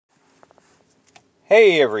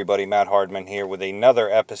Hey everybody, Matt Hardman here with another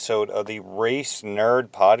episode of the Race Nerd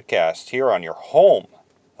Podcast here on your home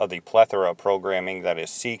of the plethora of programming that is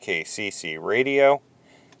CKCC Radio.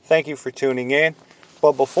 Thank you for tuning in.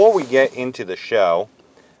 But before we get into the show,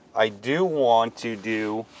 I do want to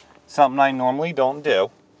do something I normally don't do.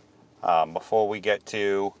 Before we get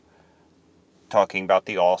to talking about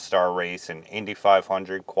the All-Star race and Indy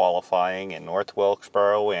 500 qualifying in North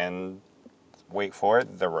Wilkesboro and, wait for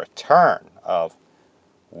it, the return of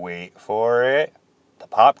wait for it, the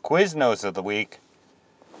Pop Quiznos of the week.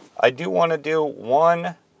 I do want to do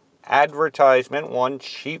one advertisement, one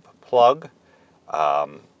cheap plug.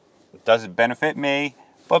 It doesn't benefit me,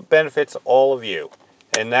 but benefits all of you.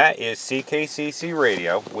 And that is CKCC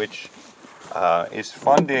Radio, which is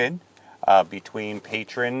funded between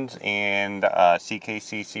patrons and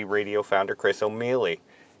CKCC Radio founder Chris O'Mealy.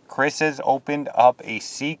 Chris has opened up a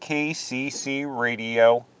CKCC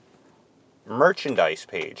Radio merchandise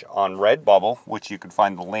page on Redbubble, which you can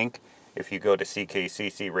find the link if you go to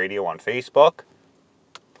CKCC Radio on Facebook.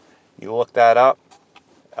 You look that up.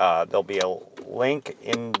 There'll be a link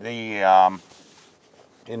in the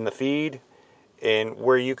feed in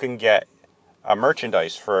where you can get a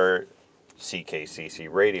merchandise for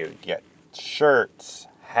CKCC Radio. You get shirts,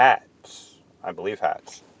 hats, I believe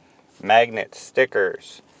hats, magnets,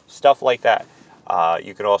 stickers, stuff like that.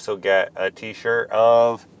 You could also get a t-shirt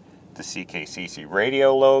of the CKCC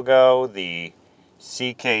Radio logo, the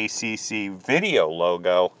CKCC Video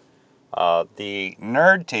logo, the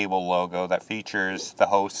Nerd Table logo that features the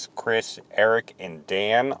hosts Chris, Eric, and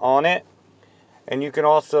Dan on it. And you can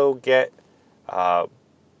also get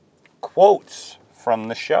quotes from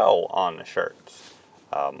the show on the shirts.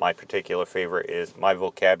 My particular favorite is, "My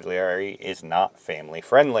vocabulary is not family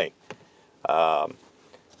friendly."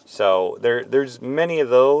 So there's many of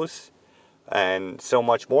those and so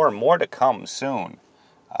much more, and more to come soon.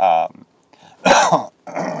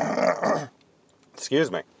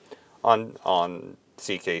 Excuse me. On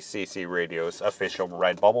CKCC Radio's official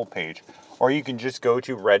Redbubble page. Or you can just go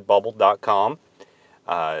to redbubble.com.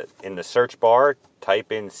 In the search bar,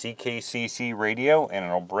 type in CKCC Radio, and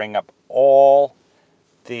it'll bring up all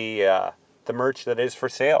the merch that is for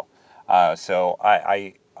sale. So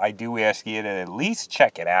I do ask you to at least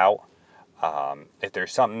check it out. If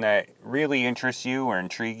there's something that really interests you or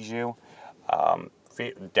intrigues you,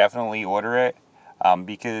 definitely order it.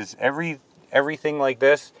 Because everything like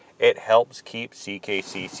this, it helps keep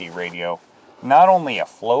CKCC Radio not only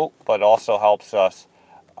afloat, but also helps us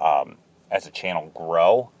as a channel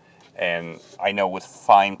grow. And I know with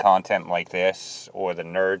fine content like this, or the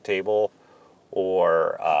Nerd Table,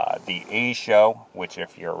 or the A Show, which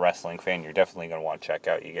if you're a wrestling fan, you're definitely going to want to check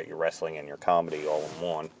out. You get your wrestling and your comedy all in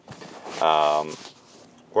one.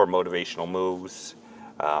 Or motivational moves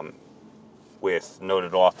with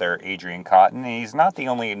noted author Adrian Cotton. And he's not the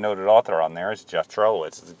only noted author on there. It's Jeff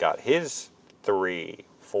Trelowitz. He's got his 3,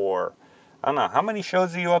 4, I don't know. How many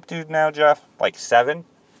shows are you up to now, Jeff? Like 7,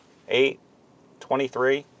 8,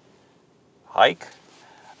 23? Hike?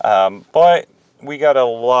 But we got a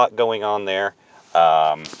lot going on there.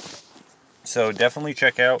 So definitely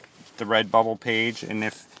check out the Redbubble page. And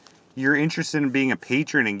if you're interested in being a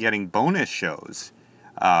patron and getting bonus shows,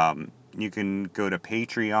 you can go to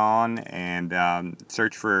Patreon and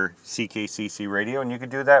search for CKCC Radio, and you can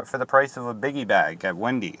do that for the price of a biggie bag at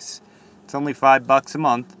Wendy's. It's only $5 a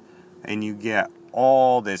month, and you get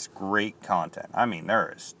all this great content. I mean,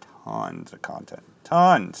 there is tons of content.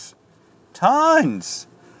 Tons!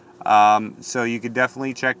 So you could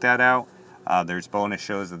definitely check that out. There's bonus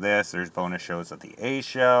shows of this. There's bonus shows of the A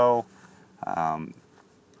Show.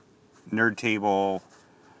 Nerd Table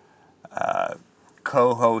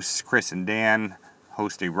co-hosts Chris and Dan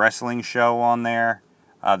host a wrestling show on there.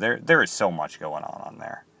 There is so much going on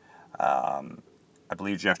there. I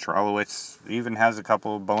believe Jeff Trelowitz even has a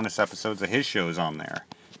couple of bonus episodes of his shows on there.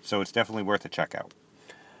 So it's definitely worth a check out.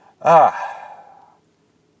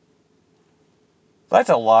 That's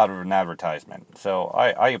a lot of an advertisement. So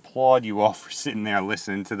I applaud you all for sitting there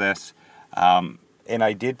listening to this. And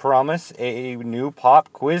I did promise a new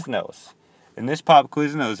Pop Quiznos. And this Pop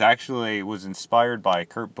Quiznos actually was inspired by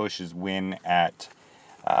Kurt Busch's win at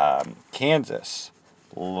Kansas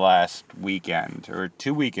last weekend, or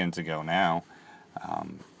 2 weekends ago now,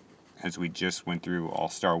 as we just went through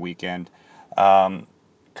All-Star Weekend.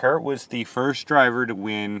 Kurt was the first driver to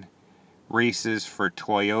win races for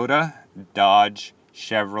Toyota, Dodge,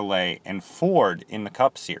 Chevrolet, and Ford in the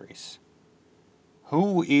Cup Series.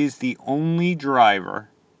 Who is the only driver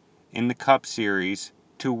in the Cup Series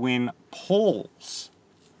to win poles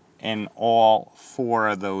in all 4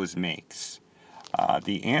 of those makes?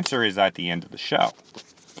 The answer is at the end of the show.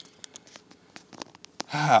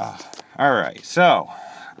 Alright, so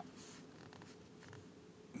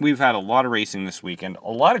we've had a lot of racing this weekend.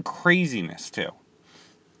 A lot of craziness, too.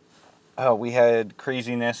 We had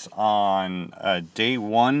craziness on day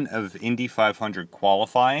one of Indy 500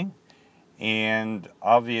 qualifying. And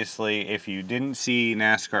obviously, if you didn't see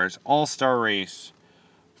NASCAR's All-Star race,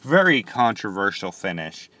 very controversial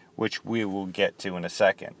finish, which we will get to in a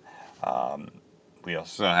second. We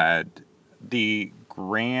also had the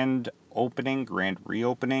grand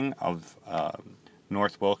reopening of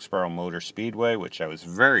North Wilkesboro Motor Speedway, which I was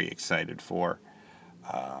very excited for.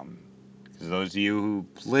 Those of you who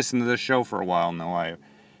listen to the show for a while know I've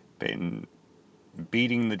been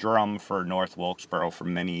beating the drum for North Wilkesboro for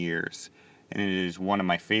many years. And it is one of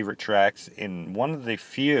my favorite tracks, and one of the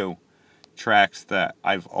few tracks that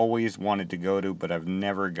I've always wanted to go to, but I've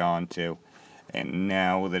never gone to. And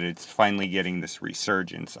now that it's finally getting this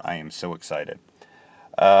resurgence, I am so excited.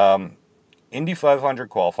 Indy 500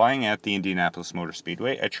 qualifying at the Indianapolis Motor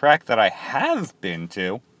Speedway, a track that I have been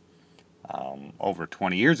to over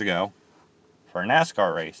 20 years ago for a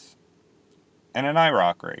NASCAR race and an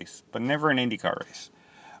IROC race, but never an IndyCar race.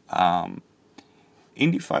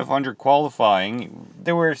 Indy 500 qualifying,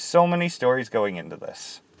 there were so many stories going into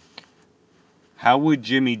this. How would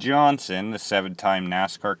Jimmie Johnson, the 7-time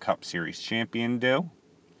NASCAR Cup Series champion, do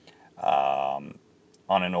on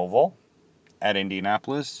an oval at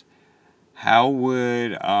Indianapolis? How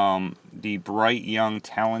would the bright young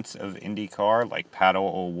talents of IndyCar, like Pato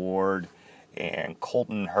O'Ward and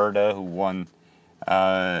Colton Herta, who won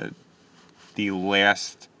the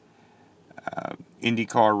last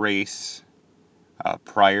IndyCar race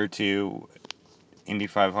prior to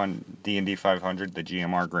the Indy 500, the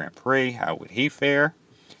GMR Grand Prix, how would he fare?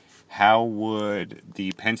 How would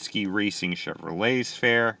the Penske Racing Chevrolets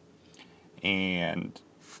fare? And,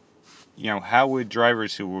 how would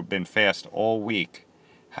drivers who have been fast all week,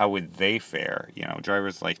 how would they fare?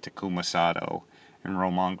 Drivers like Takuma Sato and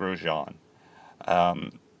Romain Grosjean.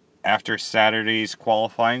 After Saturday's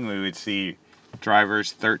qualifying, we would see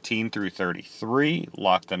drivers 13 through 33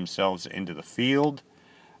 lock themselves into the field,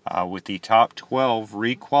 with the top 12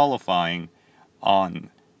 re-qualifying on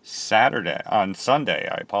Sunday,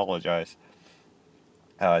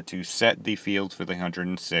 to set the field for the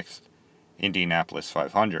 106th Indianapolis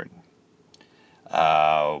 500.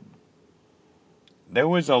 There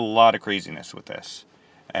was a lot of craziness with this,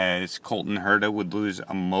 as Colton Herta would lose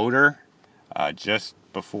a motor just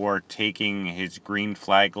before taking his green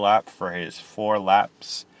flag lap for his 4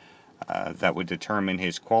 laps that would determine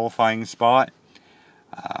his qualifying spot.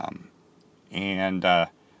 And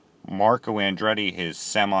Marco Andretti, his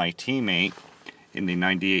semi-teammate in the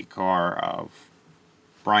 98 car of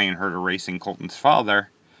Brian Herta Racing, Colton's father,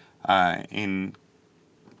 in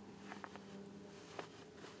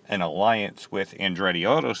an alliance with Andretti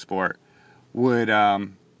Autosport,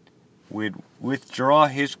 would withdraw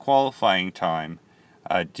his qualifying time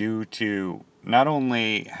due to not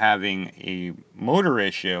only having a motor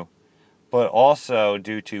issue, but also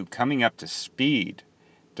due to coming up to speed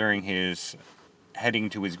during his heading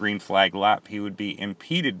to his green flag lap. He would be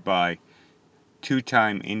impeded by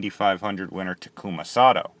 2-time Indy 500 winner Takuma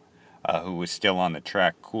Sato, who was still on the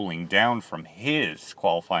track cooling down from his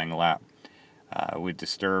qualifying lap. Would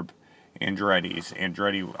disturb Andretti's.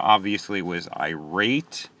 Andretti obviously was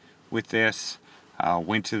irate with this,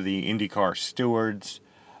 went to the IndyCar stewards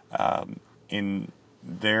in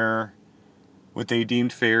their what they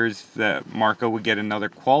deemed fair is that Marco would get another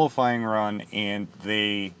qualifying run, and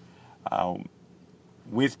they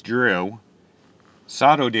withdrew.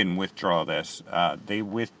 Sato didn't withdraw this. They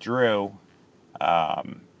withdrew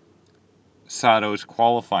Sato's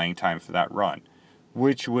qualifying time for that run,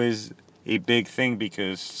 which was a big thing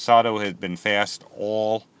because Sato had been fast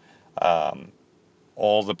all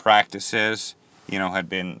the practices, had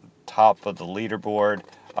been top of the leaderboard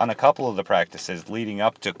on a couple of the practices leading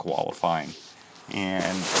up to qualifying.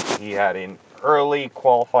 And he had an early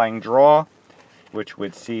qualifying draw, which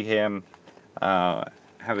would see him have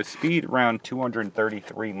a speed around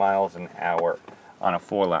 233 miles an hour on a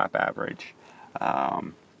 4-lap average.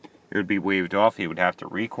 It would be waved off. He would have to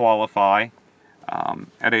requalify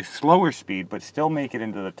at a slower speed, but still make it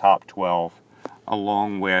into the top 12,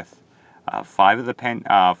 along with 5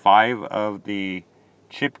 of the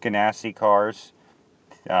Chip Ganassi cars,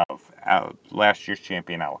 last year's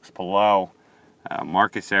champion Alex Palou,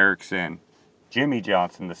 Marcus Ericsson, Jimmie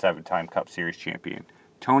Johnson, the 7-time Cup Series champion,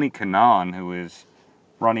 Tony Kanaan, who is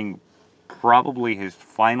running probably his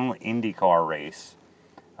final IndyCar race,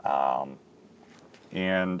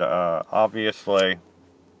 and obviously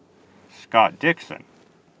Scott Dixon,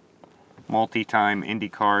 multi-time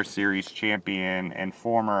IndyCar Series champion and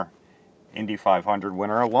former Indy 500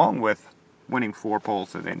 winner, along with winning 4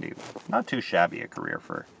 poles at Indy. Not too shabby a career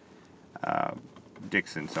for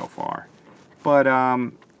Dixon so far. But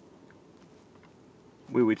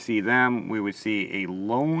we would see them. We would see a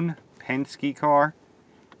lone Penske car,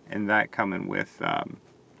 and that coming with I'm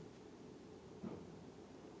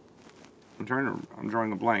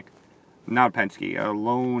drawing a blank. Not Penske, a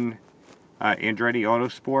lone Andretti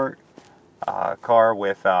Autosport car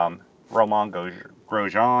with Romain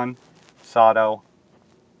Grosjean, Sato,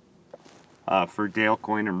 for Dale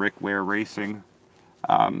Coyne and Rick Ware Racing.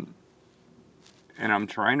 And I'm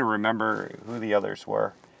trying to remember who the others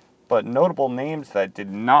were. But notable names that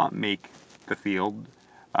did not make the field,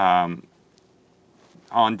 not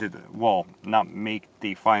make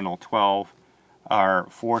the final 12, are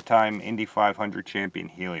 4-time Indy 500 champion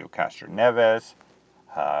Helio Castroneves,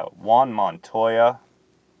 Juan Montoya,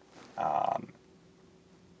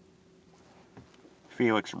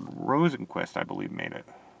 Felix Rosenqvist, I believe, made it.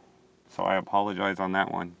 So I apologize on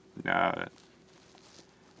that one.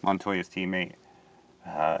 Montoya's teammate.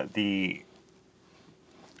 The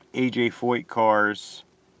AJ Foyt cars,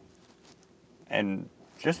 and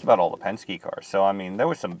just about all the Penske cars. So, I mean, there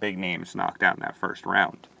were some big names knocked out in that first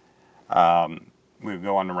round. We would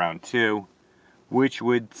go on to round 2, which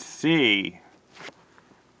would see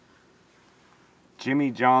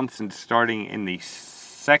Jimmy Johnson starting in the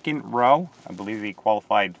second row. I believe he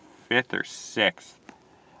qualified 5th or 6th.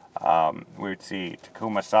 We would see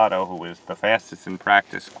Takuma Sato, who was the fastest in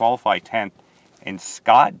practice, qualify 10th, and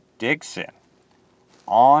Scott Dixon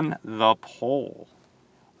on the pole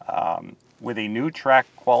with a new track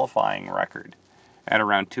qualifying record at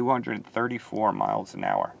around 234 miles an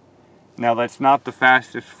hour. Now, that's not the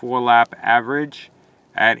fastest 4-lap average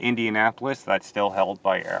at Indianapolis. That's still held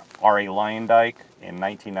by R.A. Luyendyk in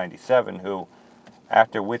 1997, who,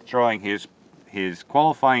 after withdrawing his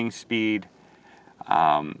qualifying speed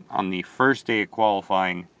on the first day of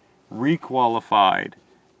qualifying, requalified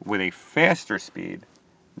with a faster speed,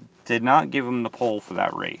 did not give him the pole for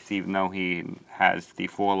that race, even though he has the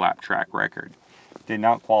 4-lap track record. Did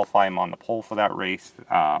not qualify him on the pole for that race.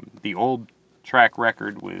 The old track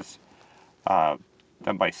record was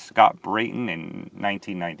done by Scott Brayton in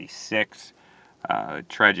 1996.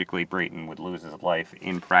 Tragically, Brayton would lose his life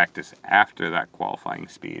in practice after that qualifying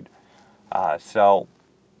speed. So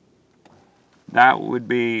that would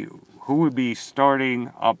be who would be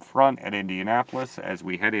starting up front at Indianapolis as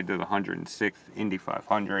we head into the 106th Indy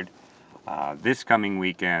 500 this coming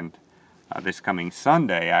weekend, this coming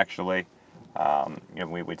Sunday, actually.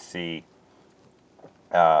 We would see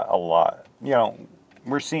a lot.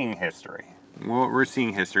 We're seeing history. Well, we're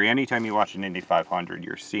seeing history. Anytime you watch an Indy 500,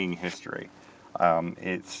 you're seeing history.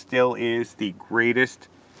 It still is the greatest,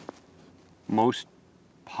 most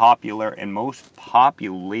popular, and most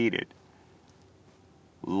populated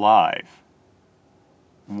live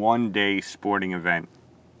one-day sporting event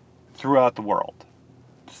throughout the world.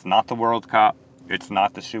 It's not the World Cup. It's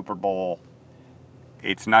not the Super Bowl.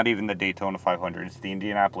 It's not even the Daytona 500. It's the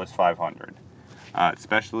Indianapolis 500.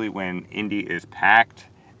 Especially when Indy is packed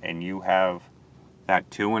and you have that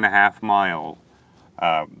 2.5 mile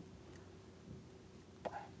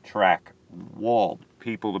track walled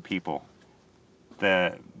people to people.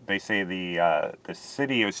 They say the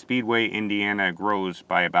city of Speedway, Indiana, grows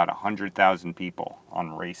by about 100,000 people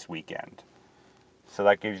on race weekend. So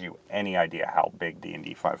that gives you any idea how big the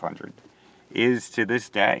Indy 500 is to this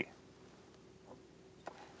day.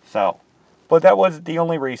 So, but that wasn't the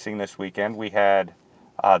only racing this weekend. We had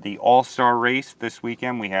the All-Star race this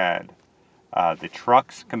weekend. We had the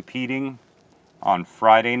trucks competing on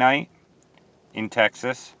Friday night in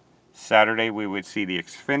Texas. Saturday we would see the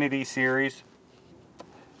Xfinity Series.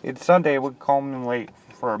 And Sunday would culminate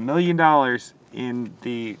for $1 million in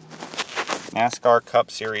the NASCAR Cup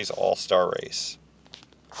Series All-Star race.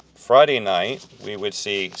 Friday night we would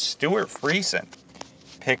see Stuart Friesen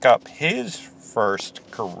pick up his first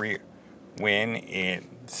career win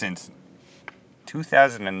since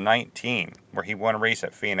 2019, where he won a race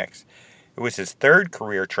at Phoenix. It was his 3rd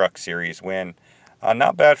career Truck Series win.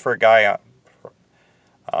 Not bad for a guy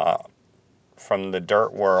from the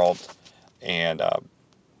dirt world, and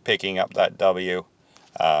picking up that W.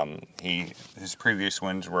 His previous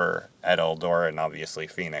wins were at Eldora and obviously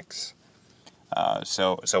Phoenix.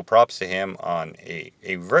 So props to him on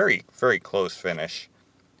a very, very close finish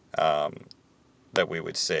that we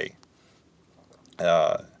would see.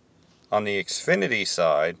 On the Xfinity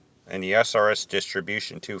side, in the SRS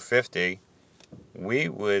Distribution 250, we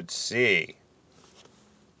would see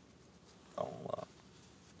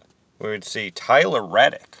we would see Tyler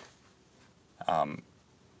Reddick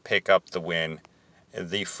pick up the win.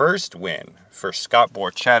 The first win for Scott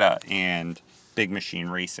Borchetta and Big Machine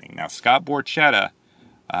Racing. Now, Scott Borchetta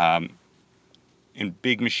in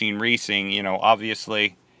Big Machine Racing,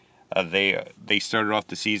 obviously they started off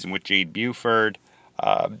the season with Jade Buford.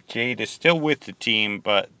 Jade is still with the team,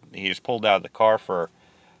 but he has pulled out of the car for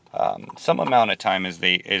some amount of time as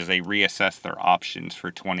they reassess their options for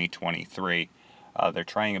 2023. They're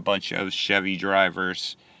trying a bunch of Chevy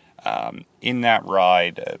drivers in that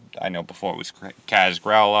ride. I know before it was Kaz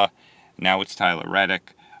Growler, now it's Tyler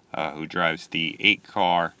Reddick, who drives the 8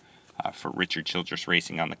 car for Richard Childress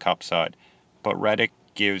Racing on the Cup side. But Reddick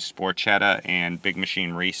gives Borchetta and Big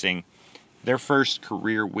Machine Racing their first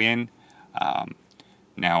career win.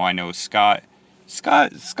 Now I know Scott's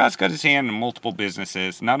got his hand in multiple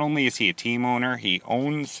businesses. Not only is he a team owner, he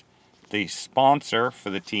owns the sponsor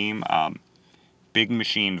for the team, Big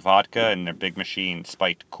Machine Vodka and their Big Machine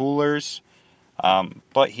Spiked Coolers.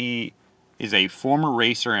 But he is a former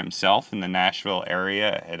racer himself in the Nashville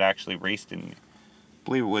area. Had actually raced in, I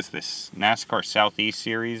believe it was this NASCAR Southeast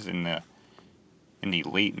Series in the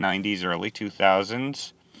late 90s, early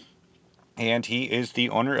 2000s. And he is the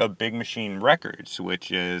owner of Big Machine Records,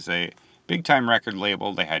 which is a big-time record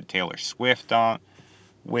label. They had Taylor Swift on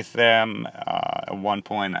with them at one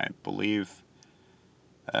point, I believe.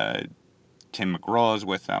 Tim McGraw is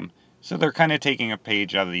with them. So they're kind of taking a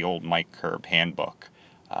page out of the old Mike Curb handbook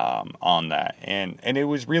on that. And it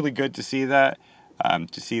was really good to see that,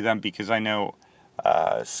 to see them, because I know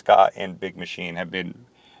Scott and Big Machine have been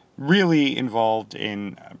really involved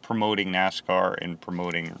in promoting NASCAR and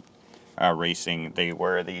promoting racing. They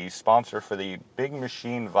were the sponsor for the Big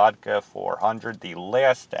Machine Vodka 400, the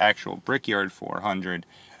last actual Brickyard 400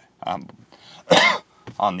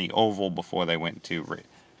 on the oval before they went to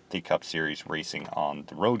the Cup Series racing on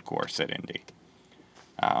the road course at Indy,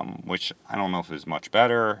 which I don't know if is much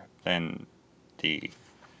better than the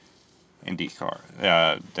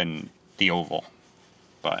IndyCar, than the oval,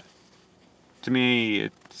 but to me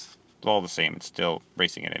it's all the same. It's still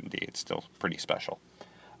racing at Indy. It's still pretty special.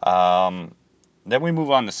 Then we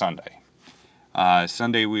move on to Sunday.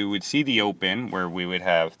 Sunday we would see the Open, where we would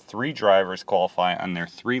have 3 drivers qualify on their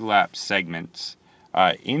 3-lap segments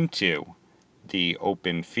into the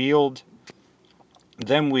Open field.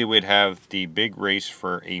 Then we would have the big race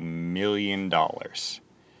for $1 million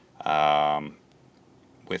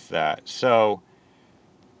with that. So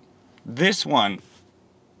this one,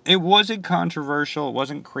 it wasn't controversial. It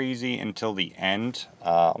wasn't crazy until the end.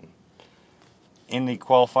 In the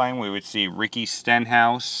qualifying, we would see Ricky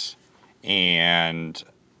Stenhouse and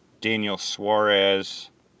Daniel Suarez,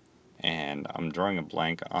 and I'm drawing a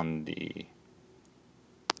blank on the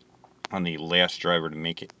last driver to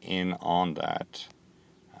make it in on that.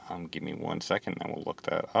 Give me 1 second, and we'll look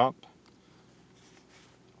that up.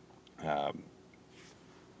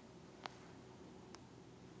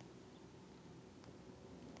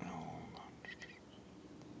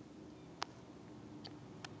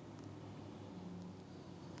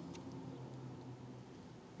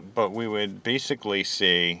 But we would basically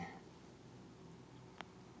see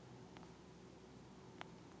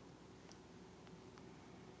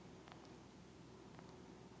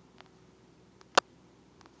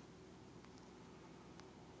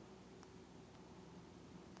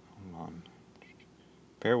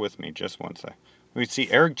bear with me just 1 sec. We'd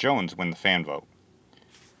see Eric Jones win the fan vote.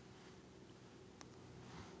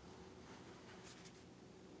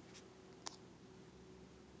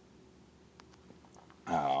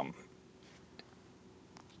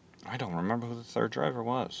 I don't remember who the third driver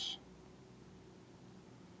was.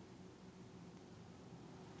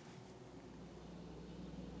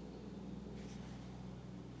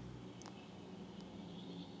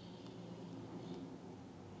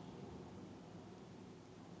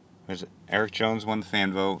 Was it Eric Jones won the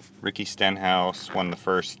fan vote? Ricky Stenhouse won the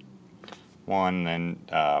first one, and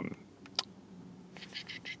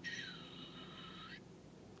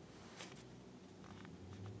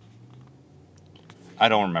I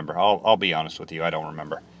don't remember. I'll be honest with you. I don't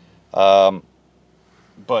remember. But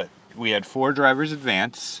we had 4 drivers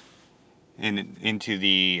advance into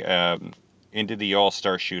the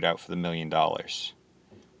All-Star shootout for the $1 million.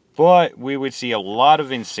 But we would see a lot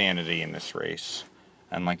of insanity in this race.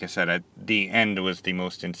 And like I said, at the end was the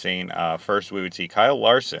most insane. First, we would see Kyle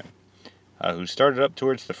Larson, who started up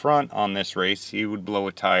towards the front on this race. He would blow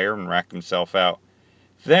a tire and rack himself out.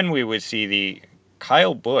 Then we would see the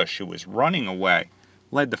Kyle Busch, who was running away,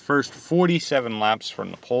 led the first 47 laps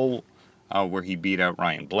from the pole, where he beat out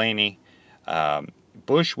Ryan Blaney.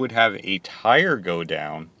 Busch would have a tire go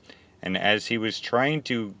down, And as he was trying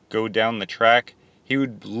to go down the track, he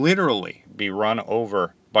would literally be run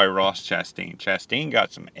over by Ross Chastain. Chastain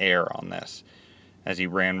got some air on this as he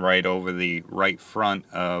ran right over the right front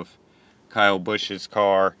of Kyle Busch's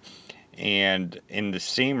car. And in the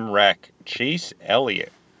same wreck, Chase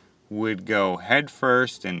Elliott would go head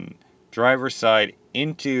first and driver's side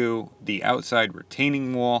into the outside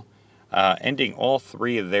retaining wall, ending all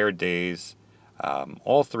three of their days.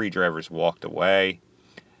 All three drivers walked away.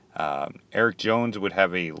 Eric Jones would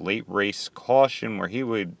have a late race caution where he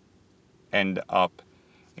would end up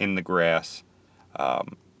in the grass.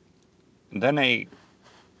 Then a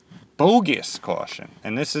bogus caution,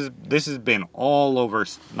 and this has been all over,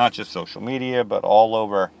 not just social media, but all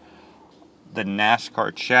over the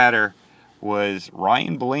NASCAR chatter, was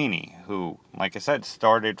Ryan Blaney, who, like I said,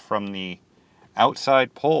 started from the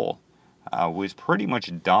outside pole, was pretty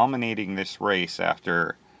much dominating this race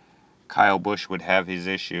after Kyle Busch would have his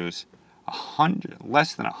issues.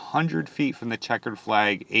 Less than 100 feet from the checkered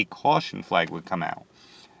flag, a caution flag would come out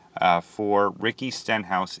for Ricky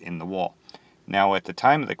Stenhouse in the wall. Now, at the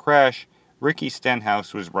time of the crash, Ricky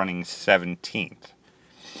Stenhouse was running 17th.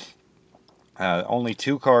 Only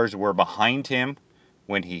 2 cars were behind him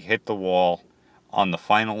when he hit the wall on the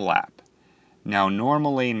final lap. Now,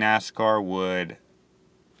 normally NASCAR would,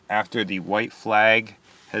 after the white flag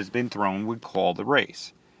has been thrown, would call the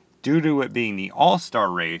race. Due to it being the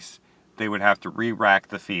All-Star race, they would have to re-rack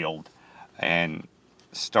the field and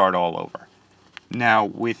start all over. Now,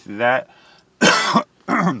 with that,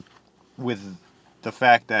 with the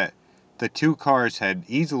fact that the 2 cars had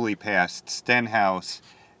easily passed Stenhouse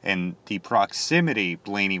and the proximity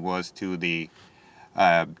Blaney was to the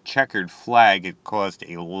checkered flag, it caused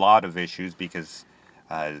a lot of issues because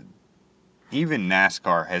even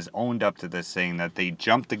NASCAR has owned up to this, saying that they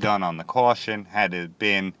jumped the gun on the caution. Had it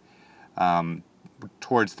been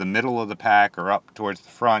towards the middle of the pack or up towards the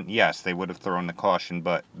front, yes, they would have thrown the caution,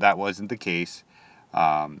 but that wasn't the case.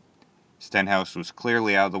 Stenhouse was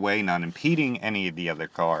clearly out of the way, not impeding any of the other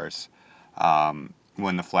cars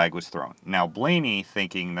when the flag was thrown. Now, Blaney,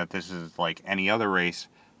 thinking that this is like any other race,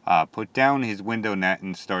 put down his window net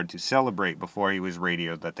and started to celebrate before he was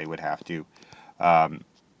radioed that they would have to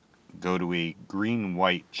go to a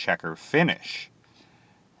green-white checker finish.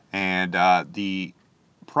 And the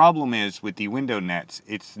problem is, with the window nets,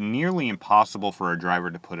 it's nearly impossible for a driver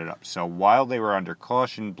to put it up. So while they were under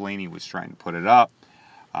caution, Blaney was trying to put it up.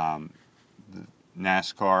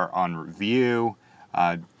 NASCAR on review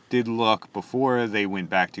did look before they went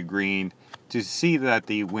back to green to see that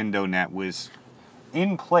the window net was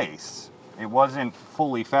in place. It wasn't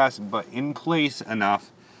fully fastened, but in place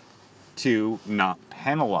enough to not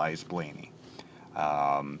penalize Blaney.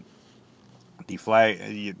 The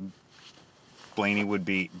flag, Blaney would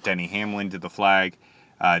beat Denny Hamlin to the flag.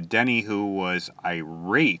 Denny, who was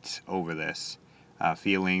irate over this,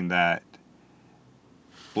 feeling that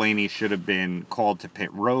Blaney should have been called to pit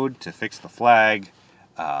road to fix the flag.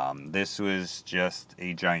 This was just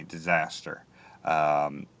a giant disaster.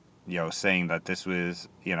 Saying that this was,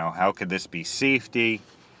 how could this be safety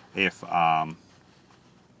if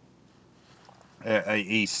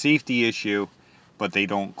a safety issue, but they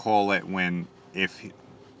don't call it when,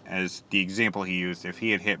 as the example he used, if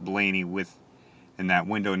he had hit Blaney in that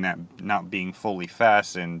window not being fully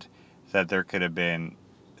fastened, that there could have been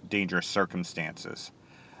dangerous circumstances.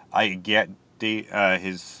 I get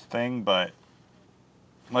his thing, but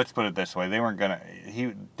let's put it this way: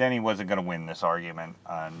 Denny wasn't gonna win this argument,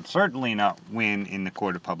 and certainly not win in the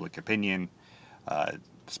court of public opinion,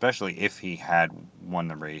 especially if he had won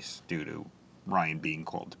the race due to Ryan being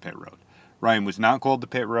called to pit road. Ryan was not called to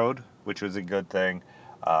pit road, which was a good thing.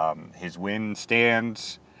 His win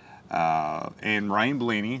stands, and Ryan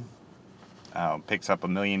Blaney picks up $1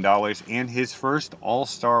 million and his first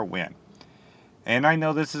All-Star win. And I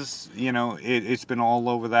know this is, it's been all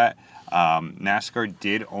over that. NASCAR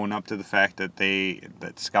did own up to the fact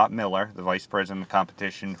that Scott Miller, the vice president of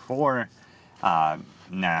competition for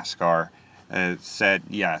NASCAR, said,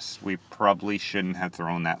 yes, we probably shouldn't have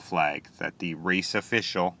thrown that flag, that the race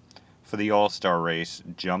official for the All-Star race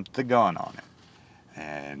jumped the gun on it.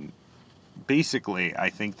 And basically, I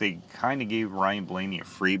think they kind of gave Ryan Blaney a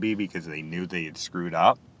freebie because they knew they had screwed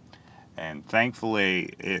up. And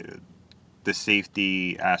thankfully, the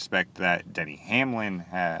safety aspect that Denny Hamlin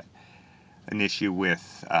had an issue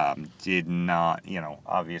with did not,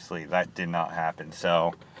 obviously that did not happen.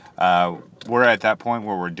 So we're at that point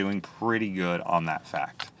where we're doing pretty good on that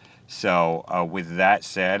fact. So with that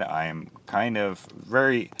said, I am kind of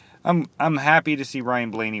I'm happy to see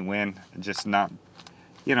Ryan Blaney win, just not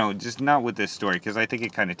with this story, because I think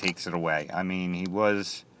it kind of takes it away. I mean, he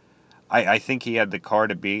was I think he had the car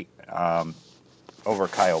to beat over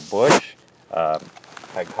Kyle Busch.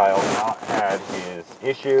 Had Kyle not had his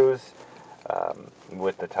issues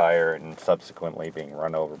with the tire and subsequently being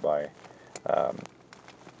run over by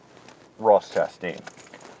Ross Chastain.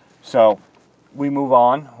 So we move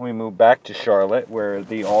on. We move back to Charlotte, where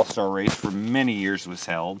the All-Star race for many years was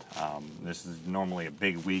held. This is normally a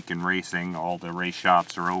big week in racing. All the race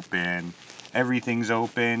shops are open. Everything's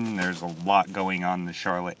open. There's a lot going on in the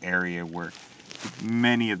Charlotte area where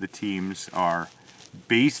many of the teams are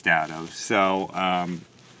based out of. So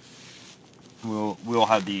we'll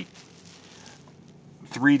have the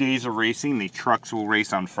 3 days of racing. The trucks will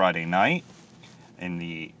race on Friday night in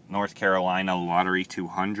the North Carolina Lottery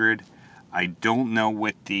 200. I don't know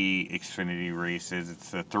what the Xfinity race is.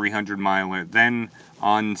 It's a 300-miler. Then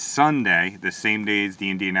on Sunday, the same day as the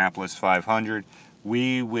Indianapolis 500,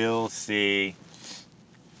 we will see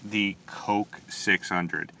the Coke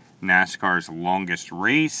 600, NASCAR's longest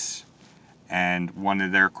race and one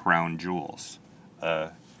of their crown jewels.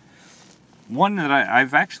 One that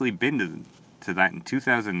I've actually been to that in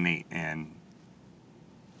 2008, and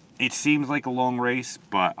it seems like a long race,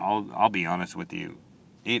 but I'll be honest with you,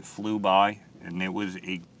 it flew by, and it was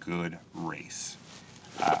a good race.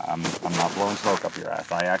 I'm not blowing smoke up your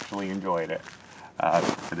ass. I actually enjoyed it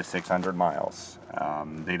for the 600 miles.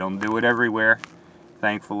 They don't do it everywhere,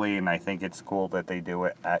 thankfully, and I think it's cool that they do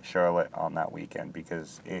it at Charlotte on that weekend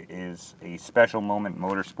because it is a special moment in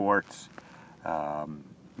motorsports.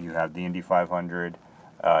 You have the Indy 500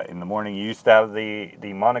 in the morning. You used to have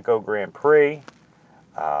the Monaco Grand Prix,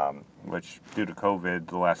 which due to COVID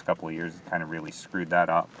the last couple of years kind of really screwed that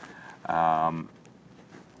up.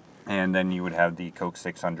 And then you would have the Coke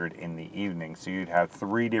 600 in the evening. So you'd have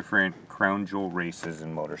 3 different crown jewel races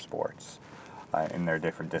in motorsports in their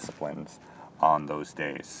different disciplines on those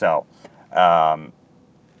days. So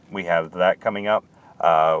we have that coming up.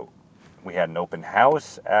 We had an open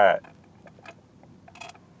house at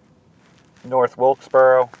North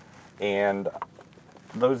Wilkesboro, and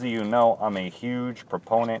those of you who know, I'm a huge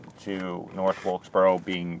proponent to North Wilkesboro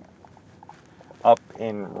being up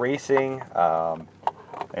in racing.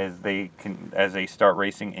 As they start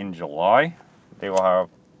racing in July, they will have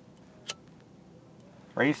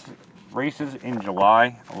races in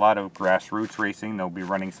July. A lot of grassroots racing. They'll be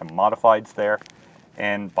running some modifieds there,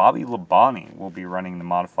 and Bobby Labonte will be running the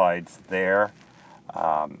modifieds there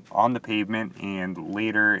on the pavement, and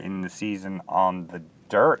later in the season on the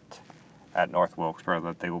dirt at North Wilkesboro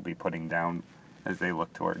that they will be putting down as they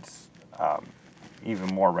look towards even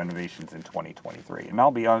more renovations in 2023. And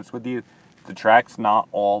I'll be honest with you, the track's not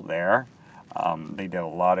all there. They did a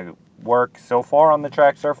lot of work so far on the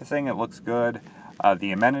track surfacing. It looks good.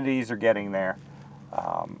 The amenities are getting there.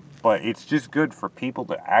 But it's just good for people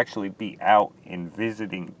to actually be out and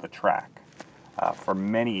visiting the track. For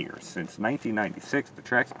many years, since 1996, the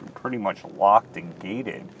track's been pretty much locked and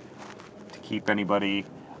gated to keep anybody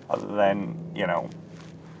other than,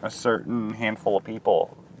 a certain handful of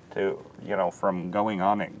people to, from going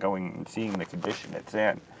on it, going and seeing the condition it's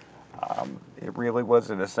in. It really was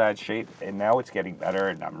in a sad shape, and now it's getting better,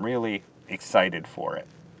 and I'm really excited for it.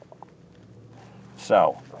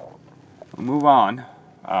 So, we'll move on,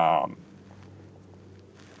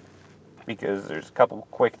 because there's a couple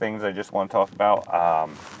quick things I just want to talk about.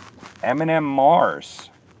 M&M Mars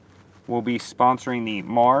will be sponsoring the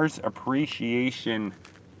Mars Appreciation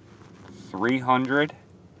 300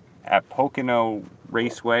 at Pocono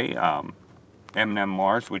Raceway. M&M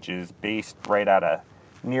Mars, which is based right out of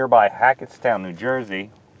nearby Hackettstown, New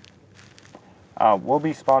Jersey, will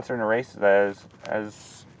be sponsoring a race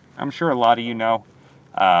as I'm sure a lot of you know.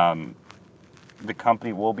 The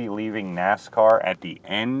company will be leaving NASCAR at the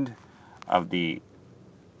end of the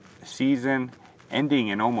season,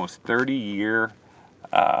 ending an almost 30-year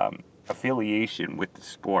affiliation with the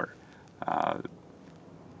sport.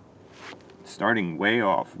 Starting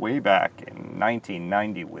way back in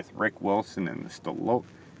 1990 with Rick Wilson and the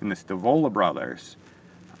Stavola brothers.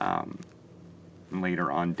 And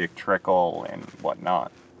later on Dick Trickle and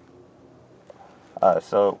whatnot.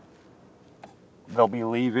 So they'll be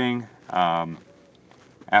leaving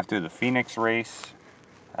after the Phoenix race,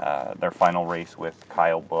 their final race with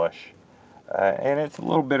Kyle Busch. And it's a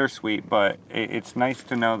little bittersweet, but it's nice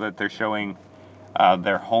to know that they're showing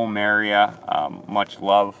their home area much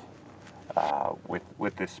love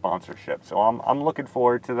with this sponsorship. So I'm looking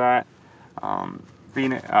forward to that.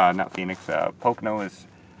 Pocono is,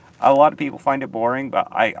 a lot of people find it boring, but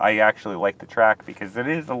I actually like the track because it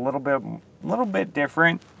is a little bit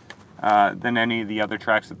different than any of the other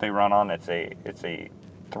tracks that they run on. It's a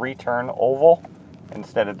 3-turn oval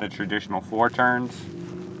instead of the traditional 4 turns,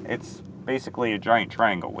 it's basically a giant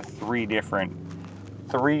triangle with three different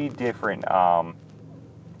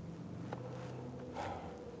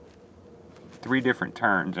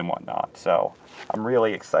turns and whatnot. So I'm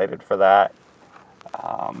really excited for that.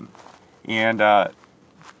 And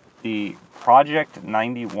the Project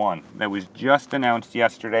 91 that was just announced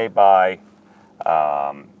yesterday by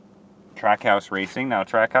Trackhouse Racing. Now,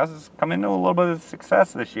 Trackhouse has come into a little bit of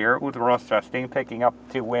success this year with Ross Chastain picking up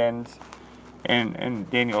 2 wins and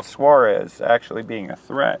Daniel Suarez actually being a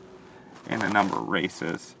threat in a number of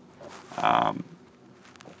races.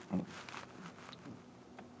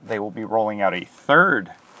 They will be rolling out a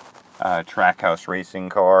third Trackhouse Racing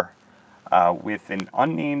car with an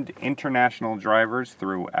unnamed international drivers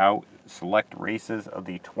throughout select races of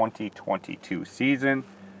the 2022 season.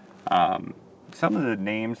 Some of the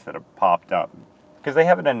names that have popped up, because they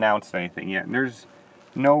haven't announced anything yet, and there's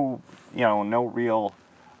no real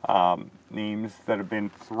names that have been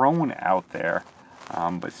thrown out there.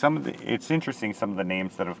 But it's interesting, some of the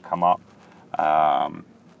names that have come up.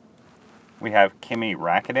 We have Kimi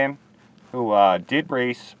Räikkönen, who did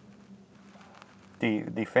race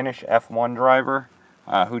the Finnish F1 driver,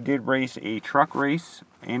 who did race a truck race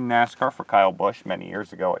in NASCAR for Kyle Busch many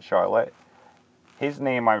years ago at Charlotte. His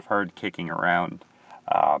name I've heard kicking around.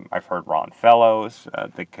 I've heard Ron Fellows,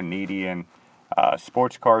 the Canadian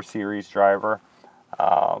sports car series driver.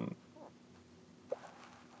 I've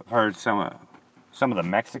heard some of the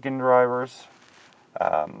Mexican drivers.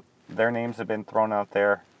 Their names have been thrown out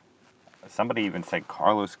there. Somebody even said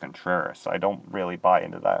Carlos Contreras. I don't really buy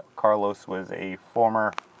into that. Carlos was a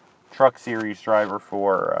former truck series driver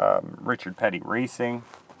for Richard Petty Racing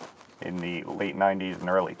in the late 90s and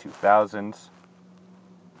early 2000s.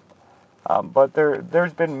 But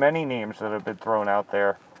there's been many names that have been thrown out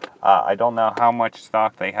there. I don't know how much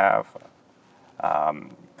stock they have.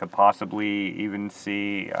 Could possibly even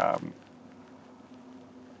see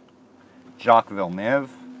Jacques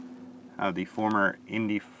Villeneuve, the former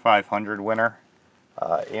Indy 500 winner,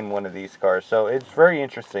 in one of these cars. So it's very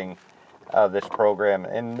interesting, this program,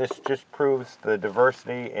 and this just proves the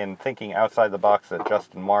diversity in thinking outside the box that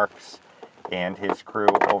Justin Marks and his crew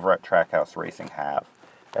over at Trackhouse Racing have,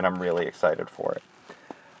 and I'm really excited for it.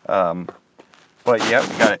 But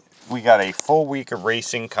yeah, we got a full week of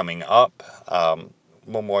racing coming up.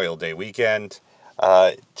 Memorial Day weekend.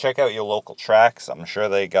 Check out your local tracks. I'm sure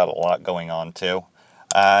they got a lot going on too.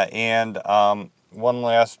 And one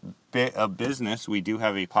last bit of business. We do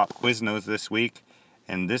have a Pop Quiznos this week,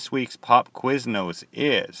 and this week's Pop Quiznos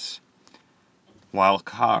is while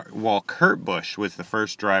Kurt Busch was the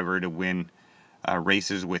first driver to win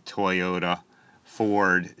races with Toyota,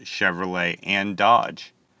 Ford, Chevrolet, and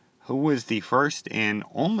Dodge, who was the first and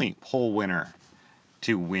only pole winner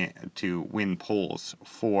to win poles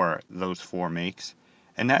for those 4 makes,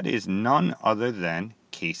 and that is none other than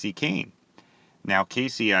Kasey Kahne. Now,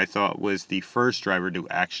 Kasey, I thought, was the first driver to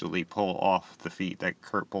actually pull off the feat that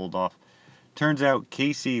Kurt pulled off. Turns out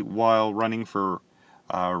Kasey, while running for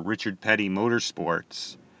Richard Petty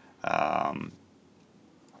Motorsports and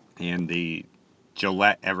the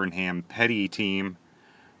Gillette Evernham Petty team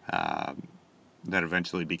that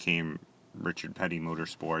eventually became Richard Petty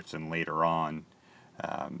Motorsports and later on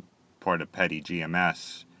part of Petty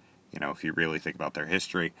GMS, if you really think about their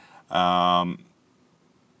history.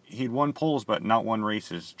 He'd won poles, but not won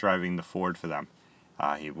races driving the Ford for them.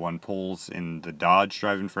 He won poles in the Dodge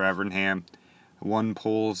driving for Evernham, won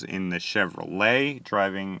poles in the Chevrolet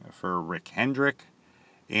driving for Rick Hendrick,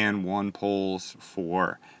 and won poles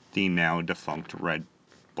for the now defunct Red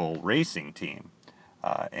Bull Racing team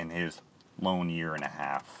in his lone year and a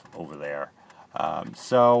half over there.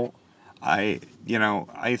 So I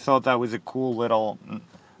thought that was a cool little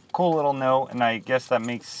note, and I guess that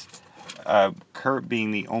makes Kurt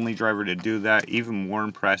being the only driver to do that even more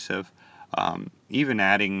impressive, even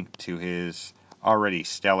adding to his already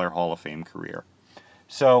stellar Hall of Fame career.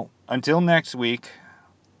 So until next week,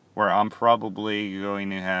 where I'm probably going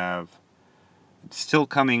to have, still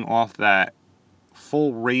coming off that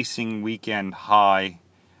full racing weekend high.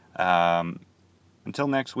 Until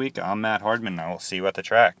next week, I'm Matt Hardman, and I will see you at the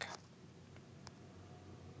track.